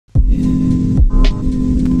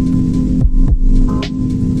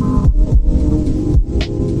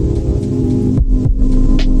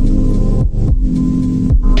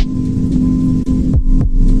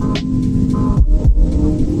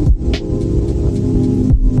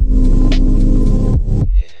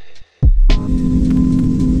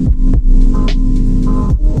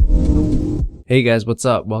Hey guys, what's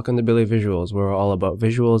up? Welcome to Billyvisuals, where we're all about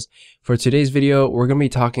visuals. For today's video, we're going to be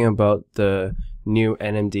talking about the new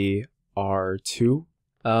NMD R2.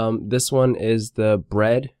 This one is the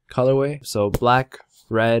BRED colorway, so black,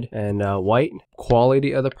 red, and white.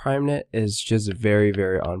 Quality of the prime knit is just very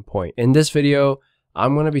on point. In this video,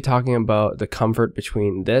 I'm going to be talking about the comfort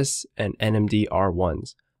between this and NMD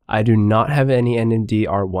R1s. I do not have any NMD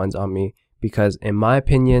R1s on me because, in my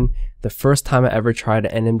opinion, the first time I ever tried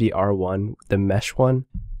an NMD R1, the mesh one,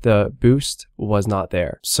 the boost was not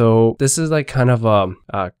there. So this is like kind of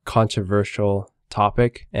a controversial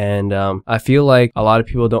topic, and I feel like a lot of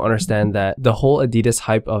people don't understand that the whole Adidas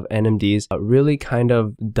hype of NMDs really kind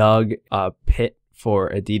of dug a pit for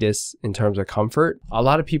Adidas in terms of comfort. A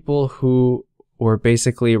lot of people who were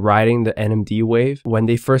basically riding the NMD wave, when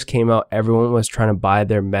they first came out, everyone was trying to buy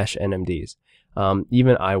their mesh NMDs.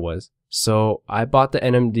 Even I was. So I bought the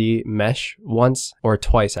NMD mesh once or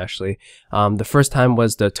twice actually. The first time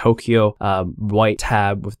was the Tokyo white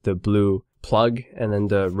tab with the blue plug and then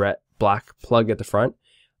the red black plug at the front.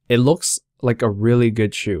 It looks like a really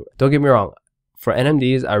good shoe. Don't get me wrong. For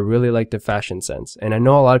NMDs, I really like the fashion sense. And I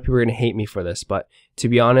know a lot of people are going to hate me for this, but to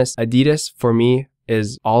be honest, Adidas for me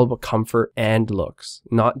is all about comfort and looks,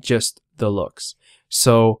 not just the looks.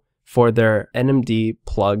 So for their NMD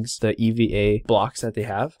plugs, the EVA blocks that they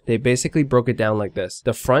have, they basically broke it down like this.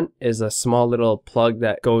 The front is a small little plug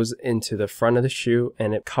that goes into the front of the shoe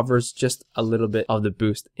and it covers just a little bit of the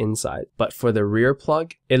boost inside. But for the rear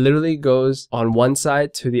plug, it literally goes on one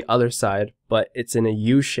side to the other side, but it's in a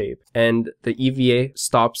U shape, and the EVA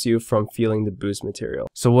stops you from feeling the boost material.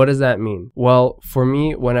 So what does that mean? Well, for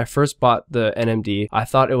me, when I first bought the NMD, I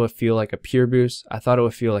thought it would feel like a PureBOOST. I thought it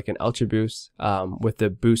would feel like an UltraBoost with the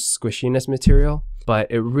boost squishiness material, but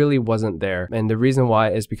it really wasn't there. And the reason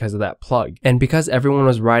why is because of that plug. And because everyone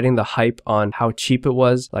was riding the hype on how cheap it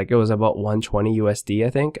was, like it was about 120 USD,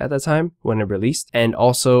 I think, at the time when it released, and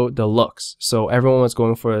also the looks. So everyone was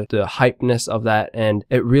going for the hypeness of that, and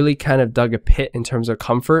it really kind of dug a pit in terms of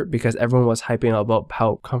comfort because everyone was hyping about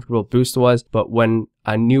how comfortable Boost was. But when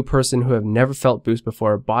a new person who have never felt Boost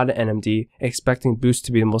before bought an NMD expecting Boost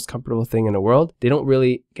to be the most comfortable thing in the world, they don't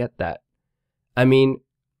really get that. I mean,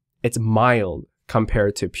 it's mild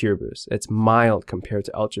compared to PureBOOST. It's mild compared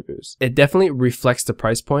to UltraBoost. It definitely reflects the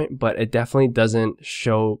price point, but it definitely doesn't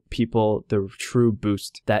show people the true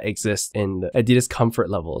boost that exists in the Adidas comfort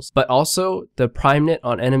levels. But also, the prime knit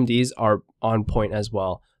on NMDs are on point as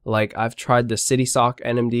well. Like, I've tried the City Sock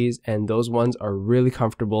NMDs, and those ones are really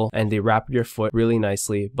comfortable and they wrap your foot really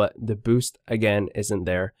nicely, but the boost again isn't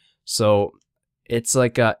there. So it's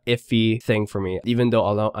like a iffy thing for me, even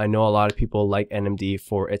though I know a lot of people like NMD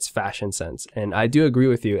for its fashion sense. And I do agree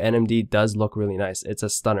with you, NMD does look really nice. It's a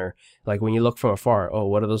stunner. Like when you look from afar, oh,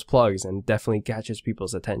 what are those plugs? And definitely catches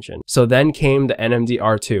people's attention. So then came the NMD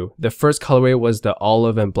R2. The first colorway was the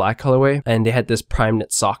olive and black colorway, and they had this prime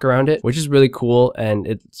knit sock around it, which is really cool. And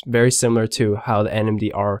it's very similar to how the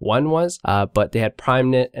NMD R1 was, but they had prime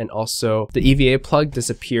knit, and also the EVA plug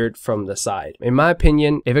disappeared from the side. In my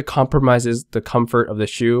opinion, if it compromises the comfort of the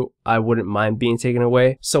shoe, I wouldn't mind being taken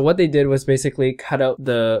away. So what they did was basically cut out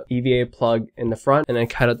the EVA plug in the front and then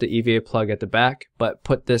cut out the EVA plug at the back, but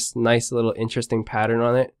put this nice little interesting pattern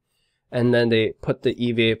on it. And then they put the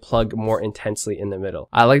EVA plug more intensely in the middle.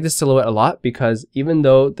 I like this silhouette a lot because even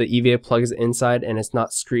though the EVA plug is inside and it's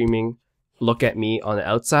not screaming, look at me on the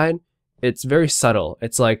outside, it's very subtle.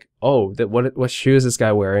 It's like, oh, what shoe is this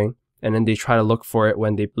guy wearing? And then they try to look for it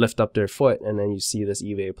when they lift up their foot, and then you see this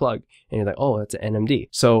EVA plug and you're like, oh, that's an NMD.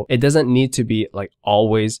 So it doesn't need to be like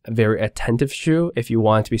always a very attentive shoe if you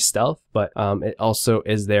want it to be stealth, but it also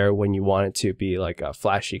is there when you want it to be like a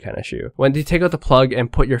flashy kind of shoe. When they take out the plug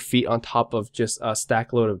and put your feet on top of just a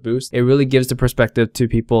stack load of Boost, it really gives the perspective to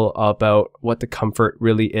people about what the comfort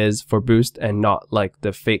really is for Boost, and not like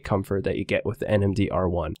the fake comfort that you get with the NMD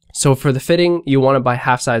R1. So for the fitting, you want to buy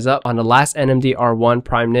half size up. On the last NMD R1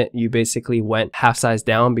 prime knit, you basically went half size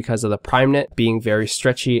down because of the prime knit being very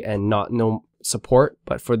stretchy and no support.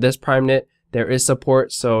 But for this prime knit, there is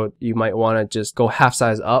support, so you might want to just go half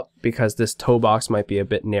size up because this toe box might be a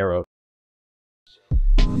bit narrow.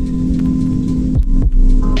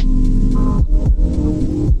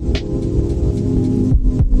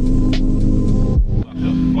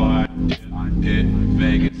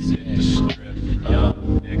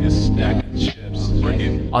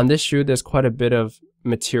 On this shoe, there's quite a bit of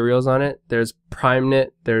materials on it. There's prime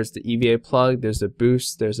knit, there's the EVA plug, there's the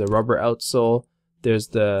boost, there's the rubber outsole, there's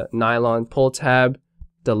the nylon pull tab,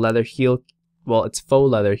 the leather heel, well, it's faux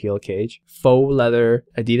leather heel cage, faux leather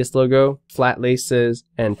Adidas logo, flat laces,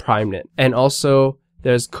 and prime knit. And also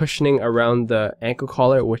there's cushioning around the ankle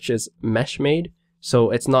collar, which is mesh made,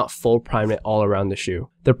 so it's not full prime knit all around the shoe.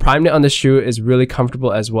 The prime knit on the shoe is really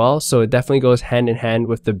comfortable as well, so it definitely goes hand in hand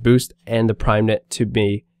with the boost and the prime knit to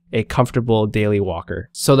be a comfortable daily walker.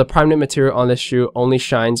 So the prime knit material on this shoe only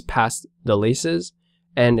shines past the laces,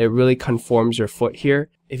 and it really conforms your foot here.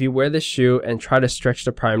 If you wear this shoe and try to stretch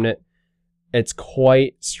the prime knit, it's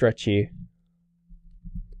quite stretchy.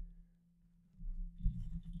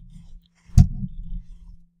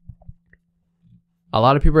 A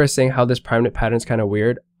lot of people are saying how this prime knit pattern is kind of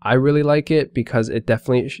weird. I really like it because it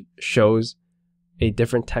definitely shows a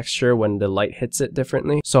different texture when the light hits it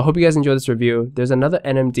differently. So I hope you guys enjoyed this review. There's another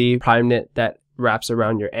NMD prime knit that wraps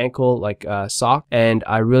around your ankle like a sock, and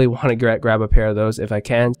I really want to grab a pair of those if I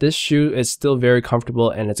can. This shoe is still very comfortable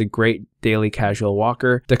and it's a great daily casual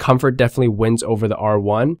walker. The comfort definitely wins over the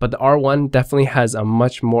R1, but the R1 definitely has a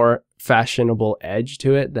much more fashionable edge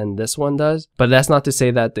to it than this one does, but that's not to say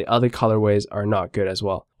that the other colorways are not good as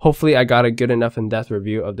well. Hopefully I got a good enough in-depth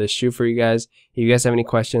review of this shoe for you guys. If you guys have any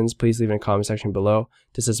questions, please leave in the comment section below.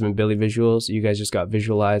 This has been Billyvisuals. You guys just got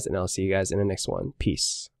visualized, and I'll see you guys in the next one.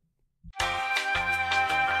 Peace.